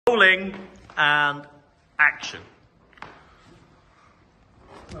Rolling and action.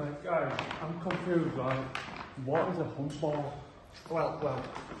 Right, guys, I'm confused, right? What is a hunt ball? Well,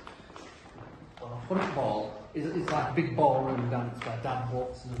 a hunt ball is like a big ballroom dance where Dad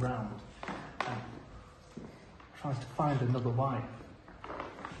walks us around and tries to find another wife.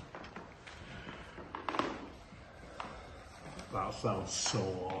 That sounds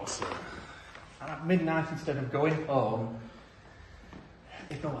so awesome. And at midnight, instead of going home,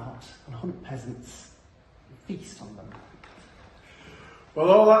 they go out and hunt peasants and feast on them. Well,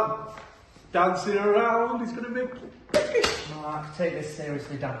 all that dancing around is going to make Mark, take this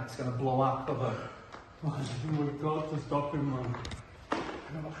seriously, Dad. It's going to blow our cover. We've got to stop him, man. I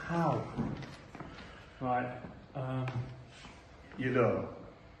don't know how. Right, You know,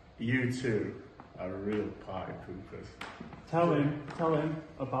 you two are real party poopers. tell him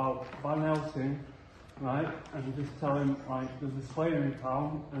about Van Helsing, right? And just tell him, like, there's a slayer in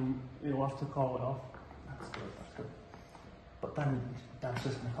town and he'll have to call it off. That's good. But then Dad's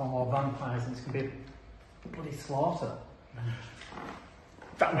just going to call more vampires and it's going to be a bloody slaughter.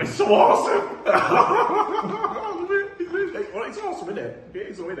 That was so awesome! Well, it's awesome, isn't it? It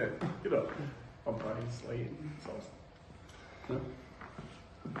is, isn't it? You know, vampire slaying, it's awesome. No.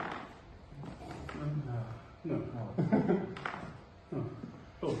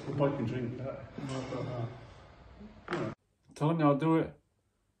 Oh, the boy can drink that. Telling you I'll do it.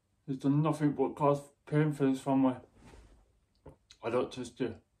 He's done nothing but cause pain for his family. I don't trust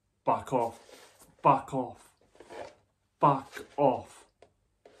you. Back off. Back off. Back off.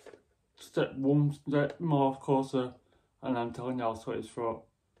 Step one step more closer and I'm telling you I'll slit his throat.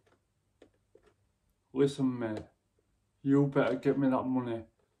 Listen, mate. You better get me that money.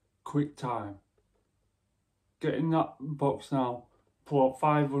 Quick time. Get in that box now. Pull out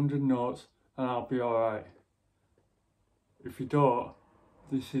 500 notes and I'll be alright. If you don't,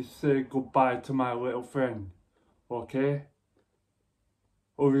 this is say goodbye to my little friend. Okay?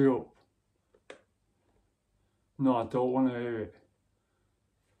 Hurry up. No, I don't want to hear it.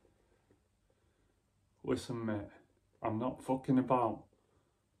 Listen, mate. I'm not fucking about.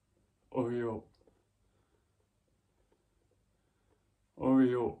 Hurry up.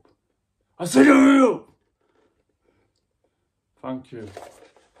 Hurry up. I said hurry up! Thank you.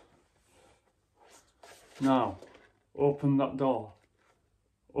 Now, open that door.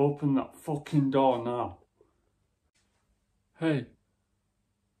 Open that fucking door now. Hey,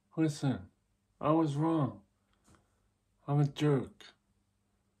 listen, I was wrong. I'm a jerk.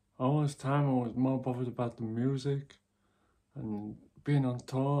 All this time I was more bothered about the music and being on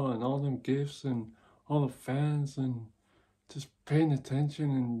tour and all them gifts and all the fans and just paying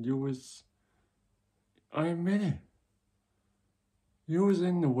attention, and you was, I admit it. You was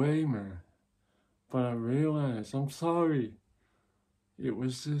in the way, man. But I realized, I'm sorry. It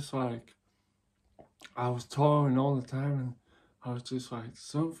was just like, I was touring all the time and I was just like,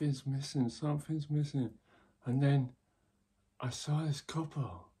 something's missing. And then I saw this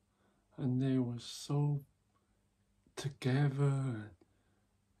couple and they were so together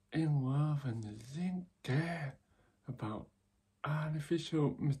and in love and they didn't care about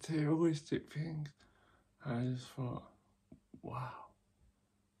artificial materialistic things. I just thought, wow.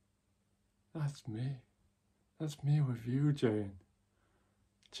 That's me. That's me with you, Jane.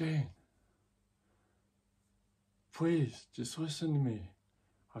 Jane, please, just listen to me.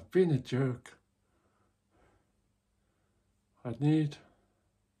 I've been a jerk. I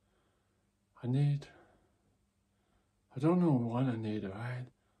don't know what I need, alright?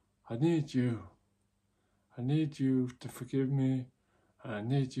 I need you. I need you to forgive me. I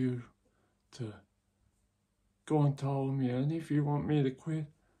need you to go on tour with me. And if you want me to quit,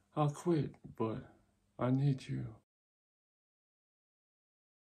 I'll quit. But I need you.